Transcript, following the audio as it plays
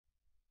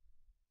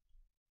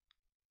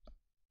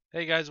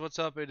Hey guys, what's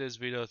up? It is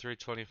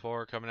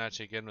Vito324 coming at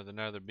you again with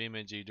another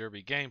BeamNG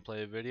Derby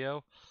gameplay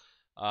video.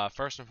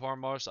 First and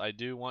foremost, I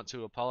do want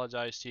to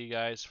apologize to you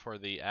guys for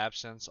the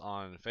absence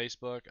on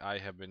Facebook. I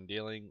have been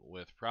dealing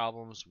with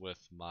problems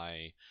with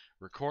my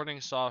recording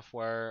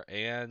software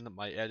and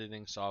my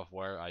editing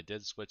software. I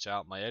did switch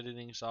out my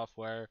editing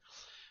software.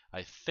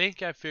 I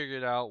think I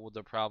figured out what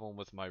the problem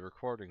with my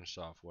recording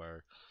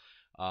software.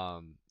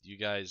 You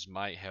guys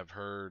might have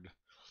heard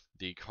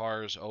the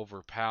cars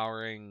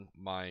overpowering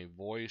my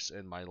voice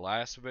in my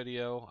last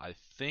video. I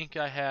think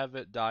I have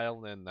it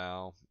dialed in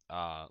now.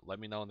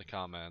 Let me know in the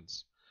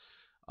comments.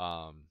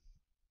 Um,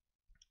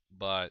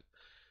 but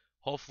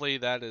hopefully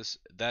that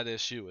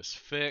issue is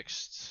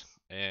fixed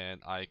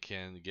and I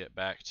can get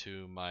back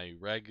to my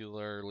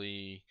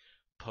regularly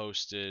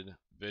posted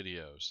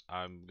videos.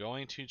 I'm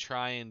going to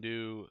try and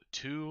do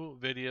 2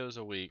 videos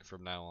a week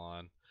from now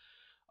on.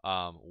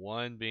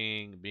 One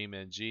being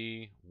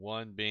BeamNG,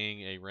 one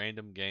being a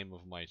random game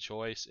of my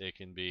choice. It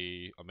can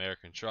be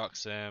American Truck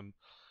Sim,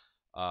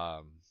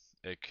 um,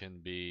 it can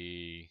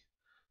be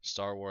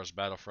Star Wars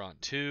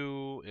Battlefront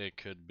 2, it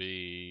could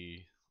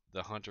be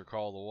The Hunter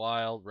Call the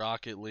Wild,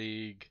 Rocket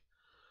League,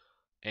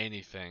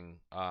 anything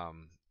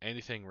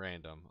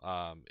random.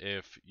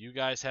 If you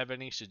guys have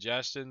any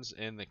suggestions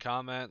in the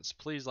comments,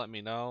 please let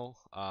me know.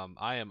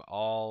 I am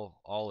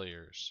all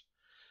ears.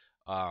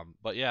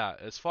 But yeah,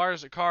 as far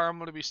as the car I'm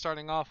going to be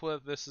starting off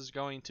with, this is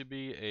going to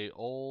be a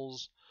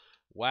Olds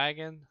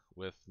wagon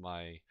with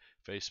my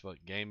Facebook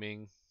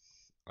gaming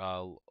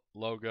uh,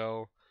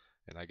 logo,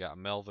 and I got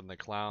Melvin the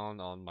Clown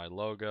on my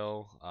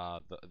logo.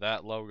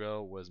 That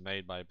logo was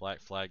made by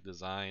Black Flag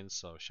Designs,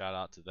 so shout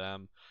out to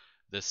them.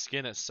 The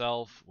skin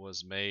itself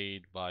was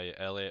made by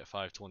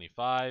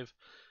Elliot525.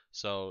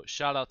 So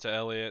shout out to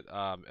Elliot.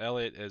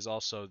 Elliot is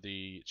also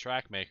the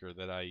track maker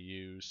that I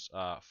use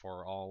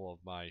for all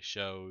of my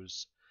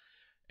shows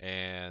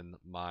and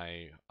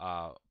my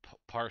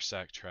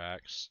Parsec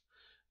tracks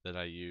that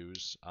I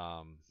use.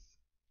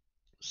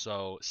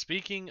 So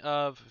speaking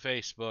of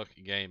Facebook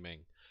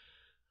gaming,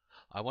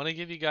 I want to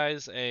give you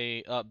guys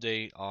a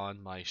update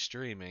on my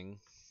streaming.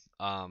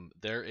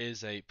 There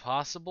is a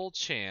possible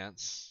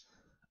chance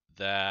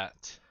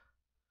that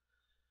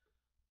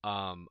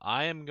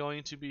I am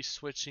going to be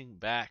switching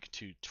back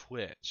to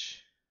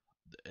Twitch.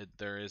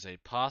 There is a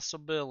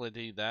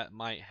possibility that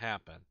might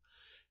happen.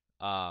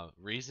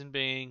 Reason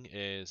being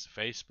is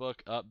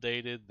Facebook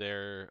updated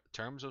their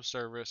terms of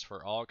service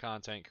for all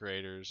content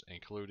creators,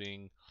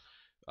 including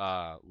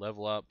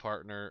Level Up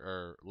partner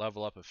or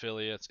Level Up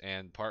affiliates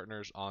and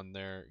partners on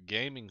their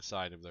gaming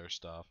side of their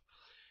stuff.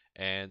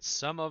 And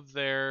some of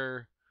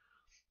their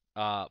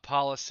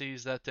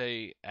policies that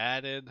they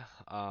added,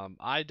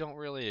 I don't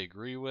really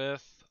agree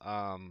with,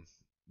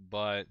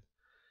 but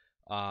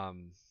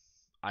um,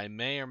 I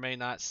may or may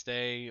not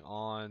stay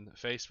on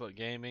Facebook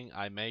Gaming.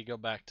 I may go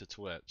back to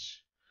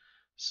Twitch.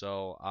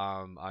 So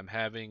I'm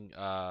having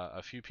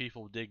a few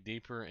people dig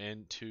deeper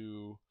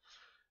into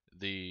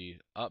the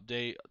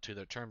update to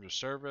their terms of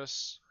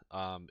service.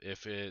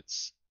 If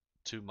it's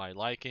to my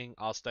liking,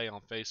 I'll stay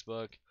on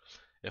Facebook.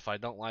 If I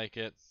don't like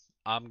it,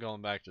 I'm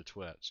going back to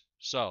Twitch.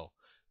 So,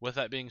 with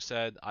that being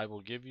said, I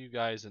will give you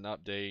guys an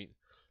update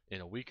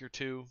in a week or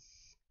two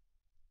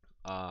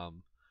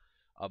um,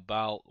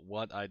 about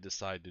what I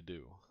decide to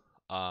do.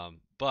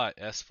 But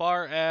as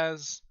far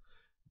as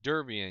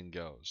Derbian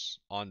goes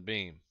on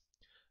Beam,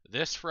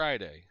 this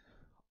Friday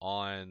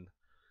on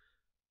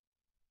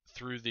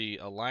through the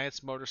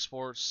Alliance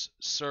Motorsports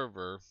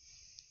server,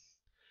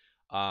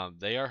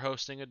 they are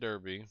hosting a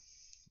derby.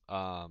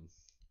 Um,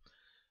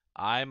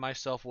 I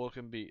myself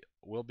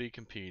will be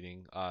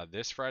competing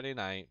this Friday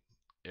night.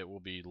 It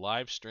will be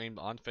live streamed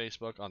on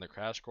Facebook on the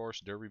Crash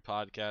Course Derby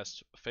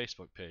Podcast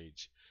Facebook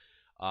page.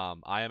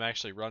 I am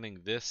actually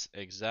running this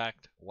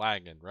exact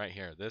wagon right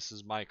here. This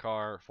is my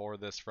car for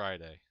this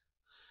Friday.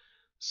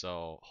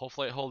 So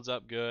hopefully it holds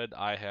up good.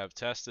 I have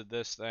tested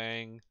this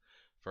thing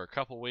for a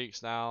couple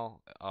weeks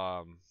now,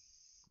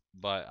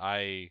 but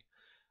I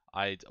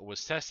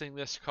was testing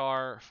this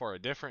car for a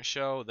different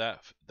show.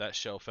 That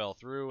show fell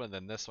through, and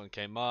then this one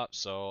came up,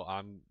 so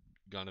I'm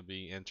gonna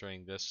be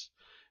entering this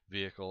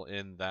vehicle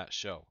in that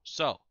show.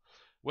 So,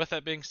 with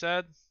that being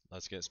said,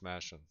 let's get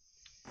smashing.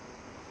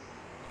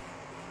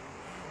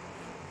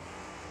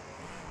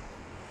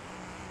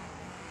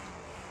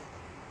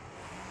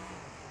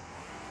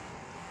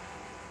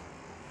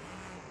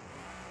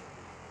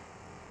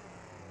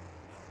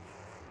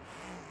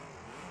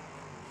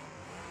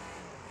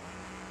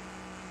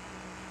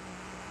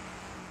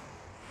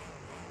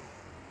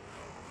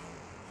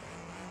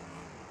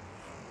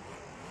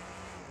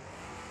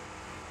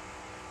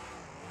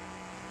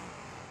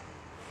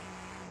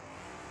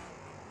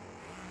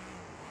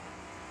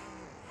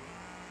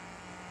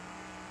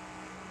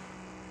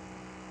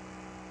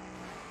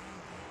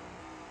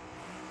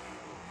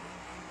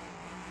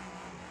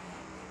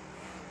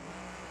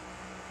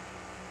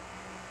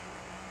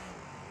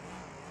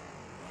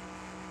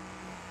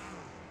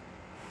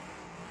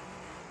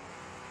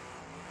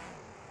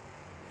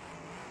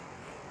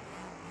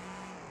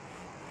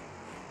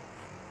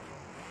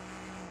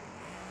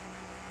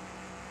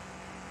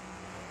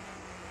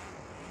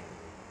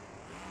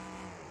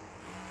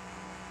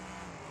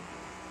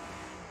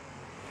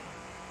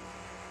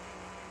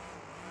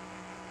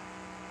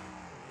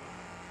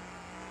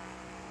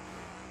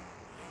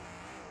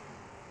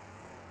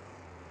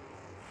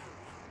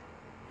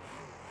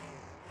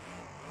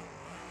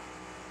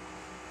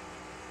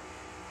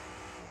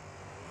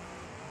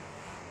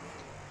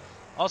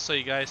 Also,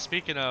 you guys,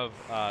 speaking of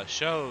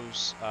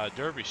shows,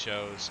 derby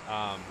shows,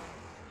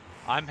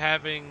 I'm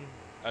having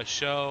a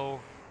show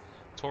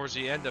towards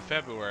the end of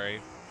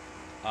February.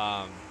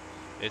 Um,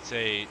 it's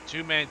a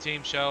two-man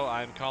team show.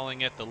 I'm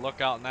calling it the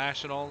Lookout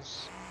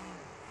Nationals.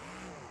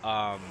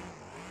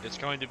 It's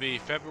going to be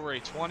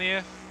February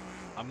 20th.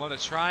 I'm going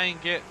to try and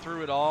get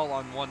through it all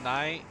on one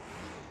night.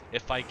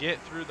 If I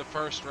get through the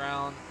first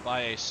round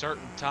by a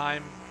certain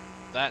time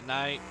that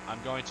night,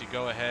 I'm going to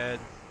go ahead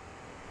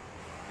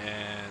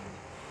and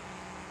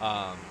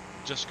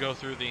just go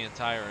through the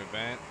entire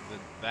event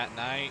that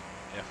night.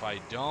 If I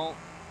don't,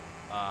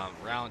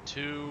 round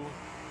 2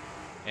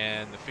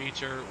 and the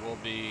feature will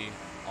be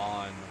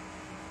on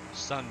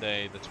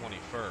Sunday the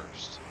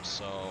 21st.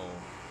 So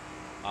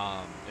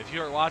if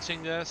you are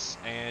watching this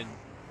and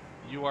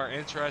you are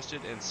interested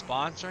in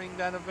sponsoring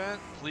that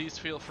event, please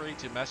feel free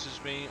to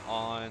message me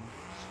on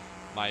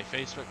my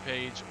Facebook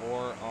page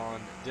or on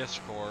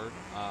Discord.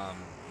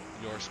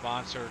 Your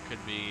sponsor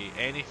could be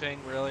anything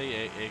really.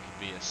 It could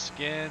be a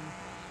skin,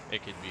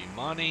 it could be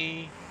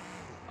money,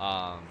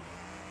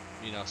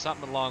 you know,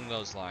 something along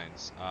those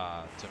lines,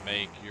 to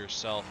make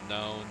yourself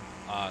known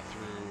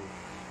through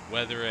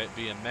whether it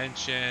be a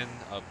mention,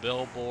 a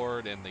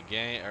billboard in the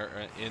game or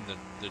in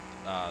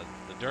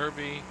the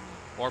derby,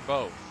 or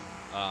both.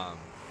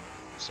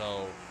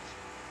 So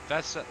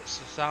that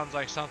sounds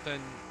like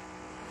something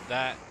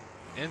that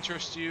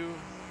interests you.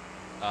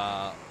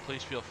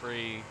 Please feel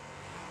free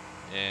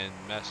in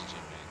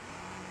messaging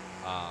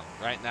me.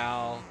 Right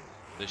now,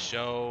 the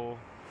show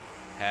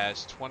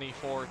has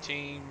 24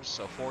 teams,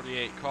 so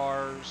 48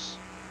 cars.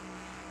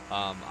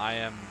 I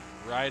am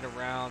right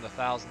around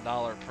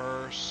 $1,000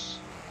 purse.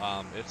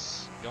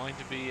 It's going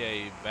to be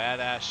a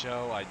badass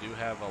show. I do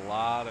have a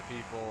lot of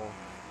people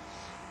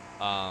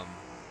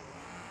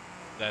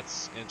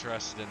that's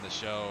interested in the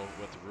show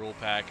with the rule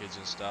package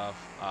and stuff.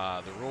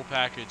 The rule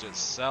package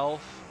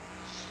itself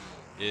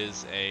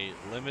is a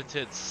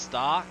limited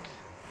stock,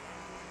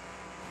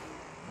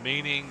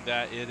 meaning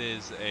that it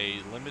is a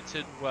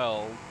limited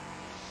weld,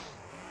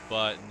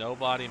 but no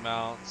body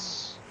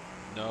mounts,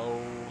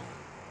 no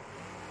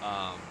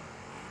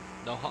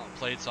hump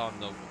plates on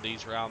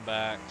these round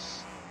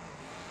backs,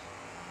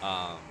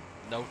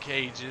 no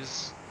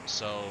cages,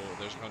 so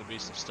there's going to be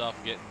some stuff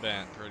getting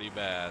bent pretty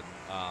bad.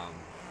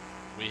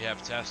 We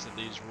have tested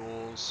these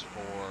rules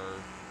for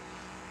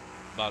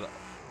about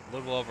a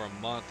little over a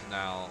month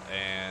now,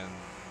 and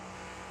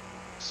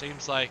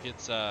seems like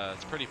it's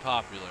pretty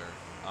popular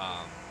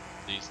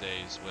these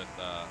days with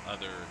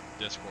other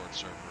Discord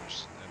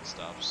servers and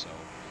stuff. So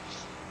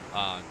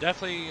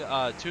definitely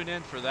tune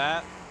in for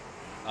that.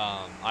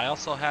 I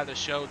also had a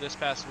show this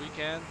past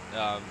weekend.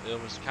 It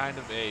was kind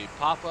of a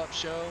pop-up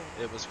show.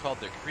 It was called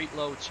the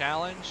Creetlow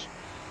Challenge.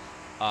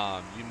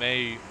 You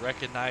may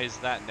recognize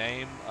that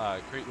name,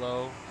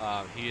 Creetlow.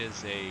 He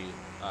is a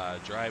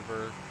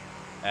driver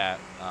at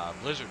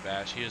Blizzard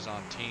Bash. He is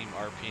on Team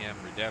RPM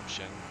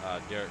Redemption,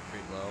 Derek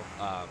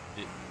Creetlow.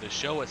 The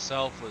show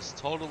itself was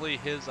totally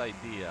his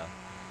idea.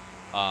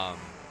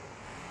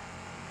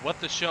 What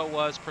the show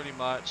was pretty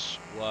much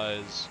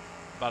was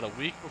about a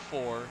week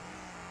before,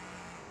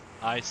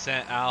 I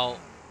sent out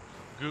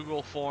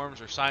Google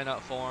forms or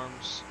sign-up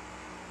forms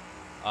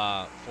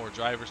for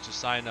drivers to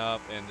sign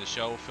up, and the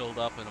show filled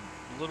up in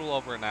a little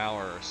over an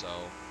hour or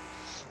so.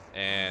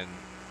 And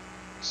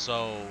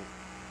so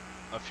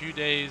a few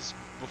days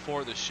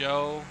before the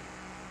show,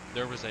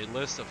 there was a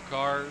list of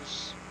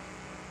cars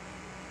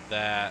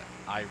that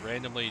I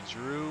randomly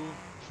drew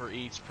for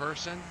each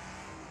person,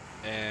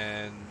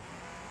 and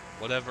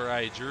whatever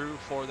I drew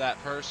for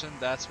that person,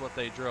 that's what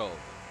they drove.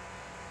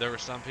 There were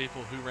some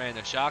people who ran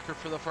a Shocker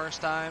for the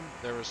first time.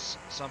 There was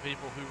some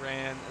people who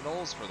ran an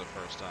Olds for the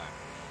first time.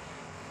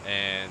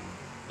 And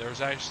there was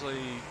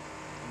actually,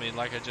 I mean,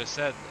 like I just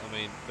said, I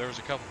mean, there was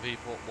a couple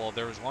people, well,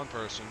 there was one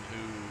person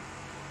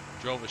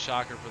who drove a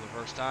Shocker for the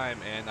first time,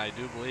 and I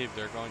do believe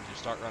they're going to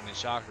start running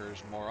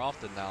Shockers more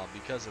often now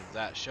because of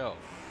that show.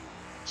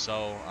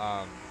 So,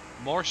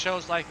 more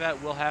shows like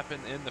that will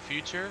happen in the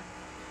future.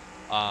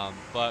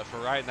 But for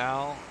right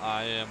now,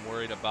 I am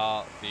worried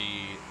about the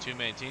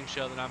two-man team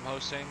show that I'm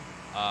hosting.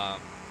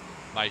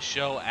 My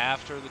show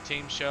after the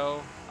team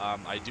show,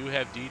 I do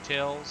have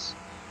details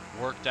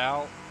worked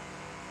out.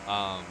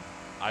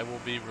 I will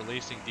be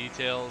releasing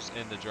details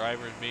in the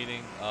driver's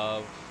meeting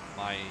of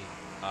my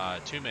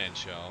two-man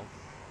show.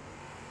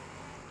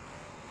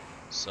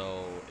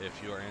 So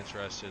if you are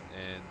interested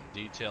in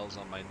details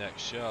on my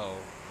next show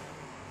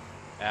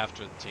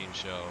after the team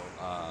show,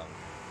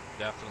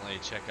 definitely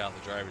check out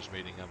the driver's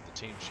meeting of the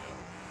team show.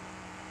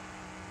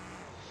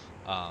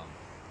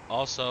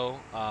 Also,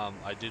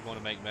 I did want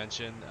to make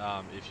mention,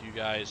 if you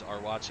guys are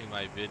watching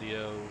my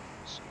videos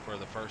for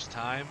the first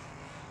time,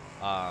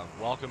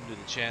 welcome to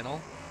the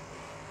channel.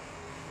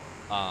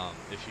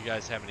 If you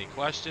guys have any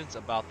questions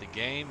about the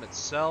game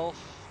itself,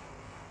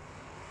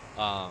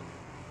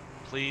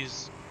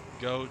 please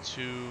go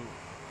to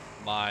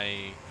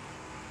my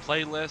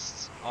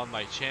playlists on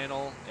my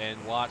channel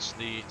and watch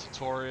the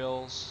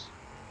tutorials.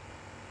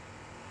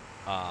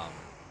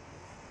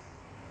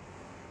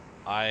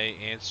 I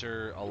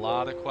answer a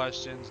lot of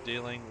questions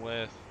dealing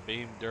with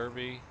Beam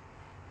Derby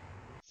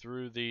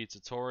through the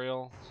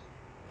tutorial.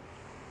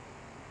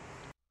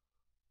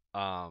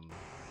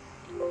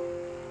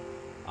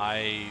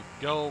 I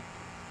go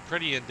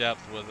pretty in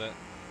depth with it,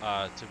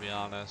 to be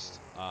honest.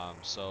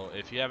 So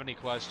if you have any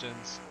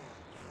questions,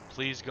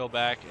 please go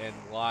back and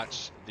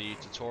watch the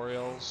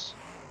tutorials.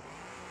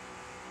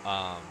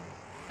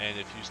 And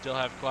if you still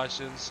have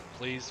questions,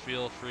 please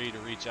feel free to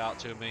reach out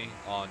to me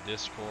on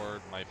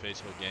Discord, my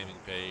Facebook gaming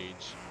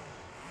page,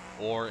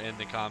 or in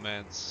the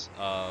comments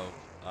of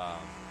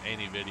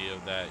any video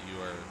that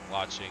you are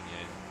watching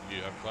and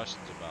you have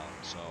questions about.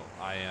 So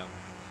I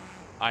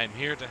am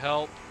here to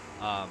help.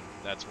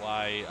 That's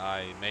why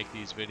I make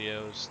these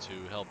videos,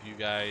 to help you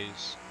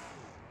guys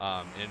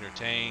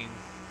entertain,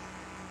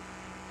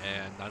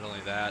 and not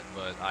only that,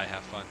 but I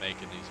have fun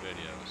making these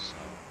videos.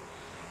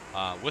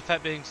 So with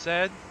that being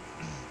said,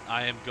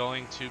 I am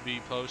going to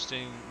be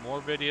posting more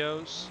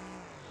videos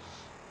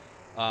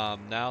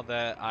now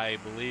that I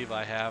believe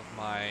I have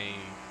my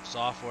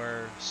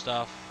software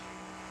stuff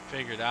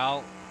figured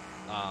out.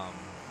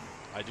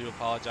 I do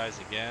apologize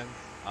again.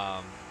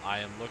 I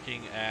am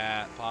looking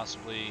at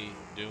possibly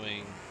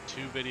doing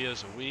 2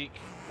 videos a week,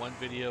 one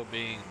video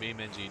being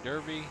BeamNG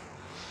Derby,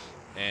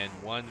 and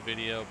one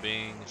video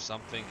being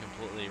something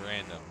completely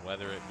random,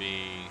 whether it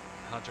be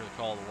Hunter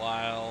Call the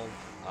Wild,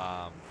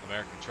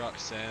 American Truck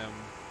Sim,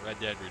 Red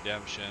Dead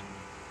Redemption,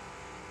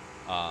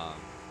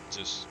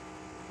 just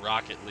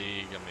Rocket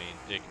League. I mean,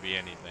 it could be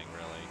anything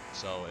really.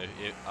 So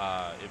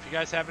if you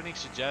guys have any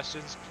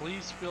suggestions,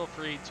 please feel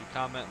free to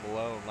comment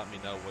below and let me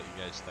know what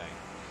you guys think.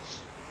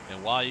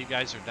 And while you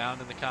guys are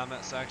down in the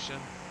comment section,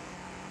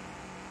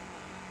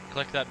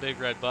 click that big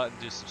red button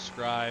to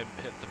subscribe,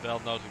 hit the bell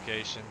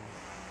notification,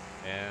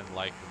 and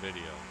like the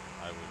video.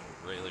 I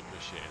would greatly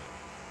appreciate it.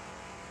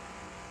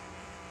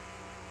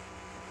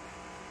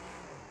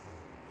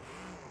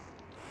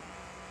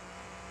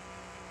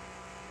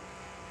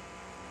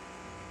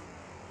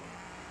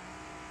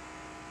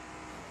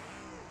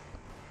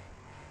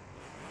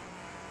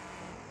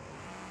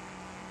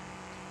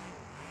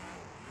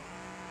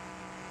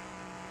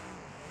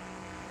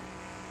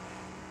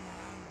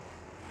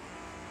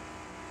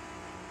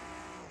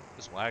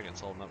 This wagon's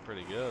holding up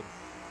pretty good.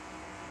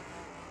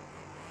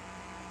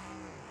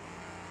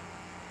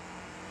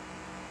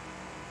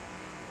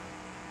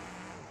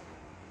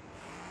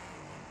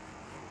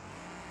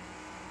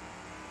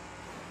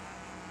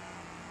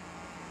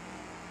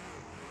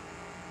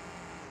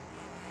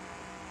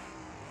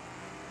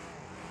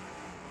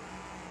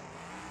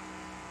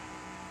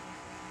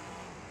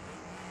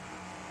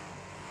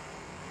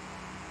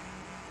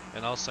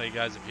 And also, you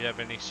guys, if you have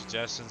any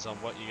suggestions on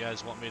what you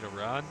guys want me to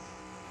run,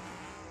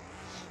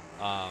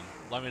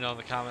 let me know in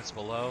the comments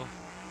below.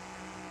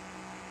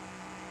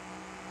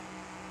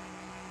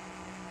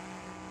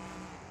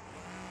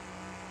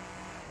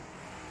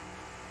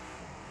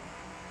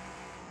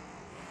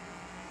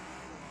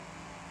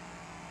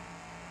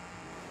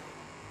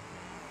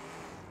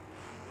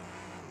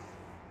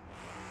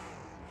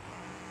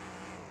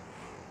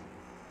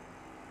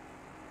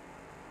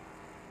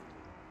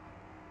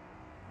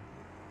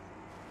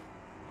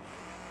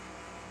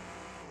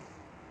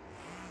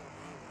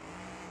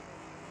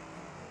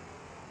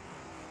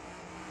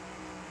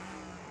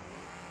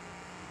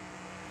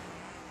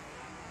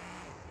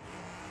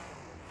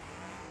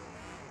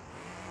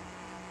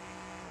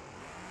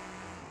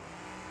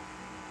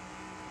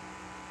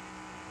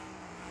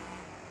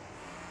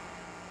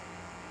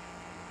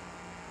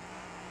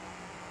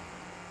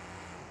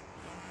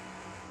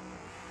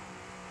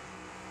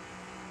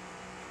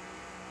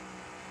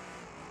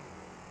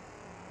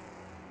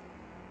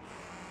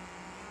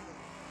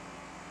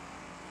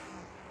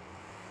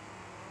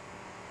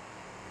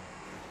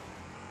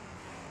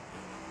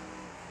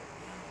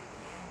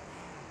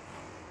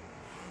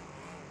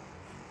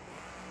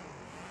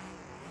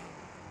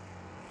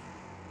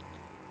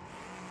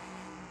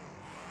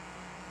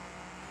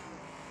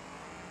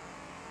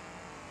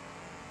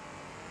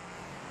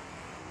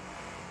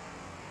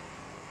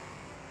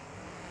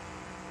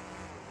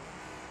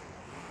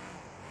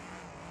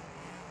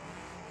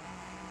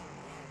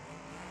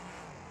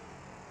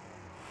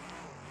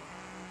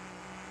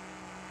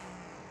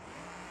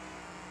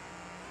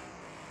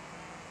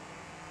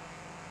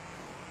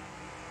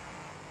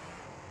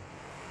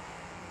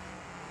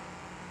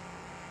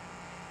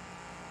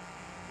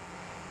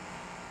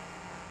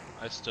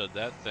 I stood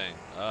that thing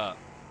up.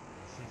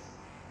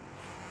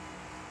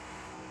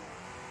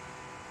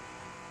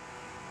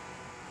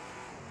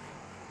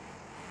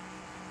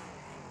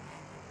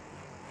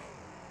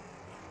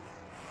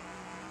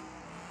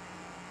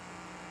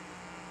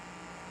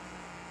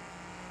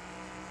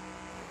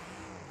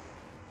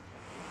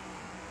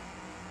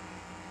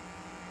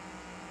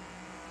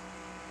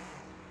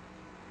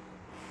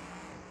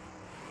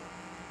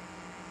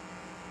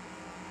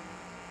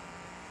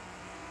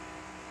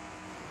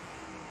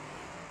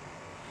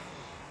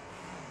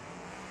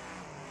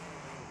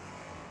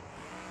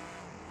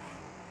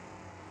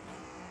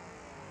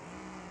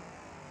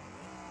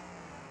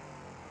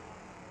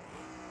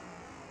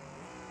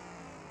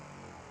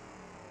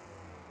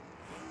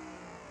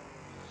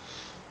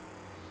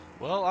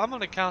 Well, I'm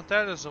gonna count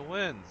that as a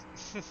win.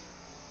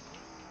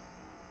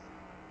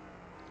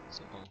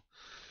 So,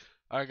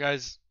 all right,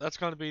 guys, that's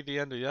gonna be the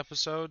end of the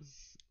episode.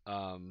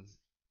 Um,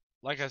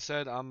 like I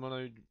said, I'm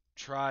gonna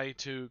try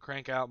to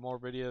crank out more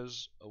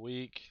videos a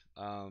week.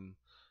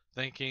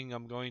 Thinking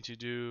I'm going to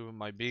do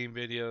my beam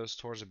videos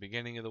towards the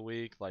beginning of the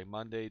week, like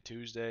Monday,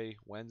 Tuesday,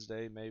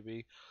 Wednesday,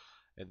 maybe.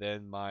 And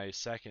then my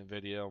second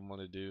video I'm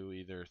going to do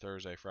either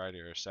Thursday, Friday,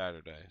 or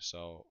Saturday.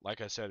 So,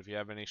 like I said, if you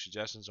have any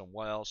suggestions on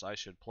what else I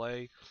should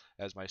play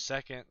as my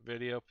second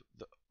video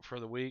for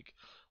the week,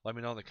 let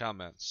me know in the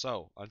comments.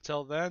 So,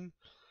 until then,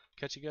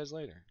 catch you guys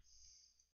later.